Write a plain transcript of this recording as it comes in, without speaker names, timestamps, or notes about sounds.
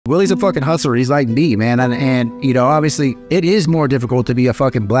Willie's a fucking hustler. He's like me, man. And you know, obviously it is more difficult to be a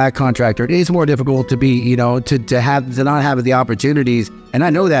fucking black contractor. It is more difficult to be, you know, to not have the opportunities. And I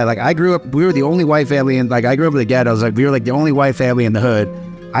know that, like, I grew up, we were the only white family, and like I grew up in the ghettos. Like, we were like the only white family in the hood.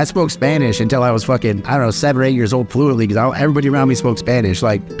 I spoke Spanish until I was fucking, I don't know, 7 or 8 years old fluently, because everybody around me spoke Spanish.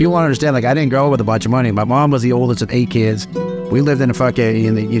 Like, people don't understand, like, I didn't grow up with a bunch of money. My mom was the oldest of 8 kids. We lived in a fucking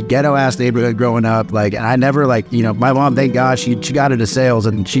in the ghetto-ass neighborhood growing up. Like, and I never, like, you know, my mom, thank God, she got into sales,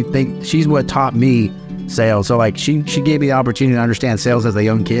 and she's what taught me sales. So, like, she gave me the opportunity to understand sales as a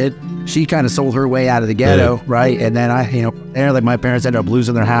young kid. She kind of sold her way out of the ghetto, right? And then I, you know, there, like, my parents ended up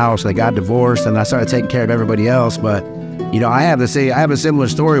losing their house. They got divorced, and I started taking care of everybody else. But you know, I have a similar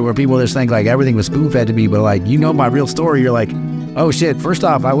story where people just think like everything was spoon-fed to me, but like, you know, my real story, you're like, oh shit, first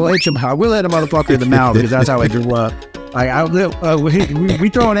off, I will hit a motherfucker in the mouth, because that's how I grew up. Like, we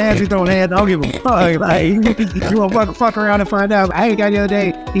throwing hands, I don't give a fuck. Like, you wanna fuck around and find out. I had a guy the other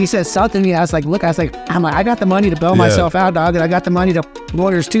day, he said something to me, I was like, I got the money to bail myself out, dog, and I got the money to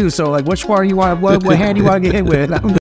lawyers too, so like, which part you want, what hand you want to get hit with?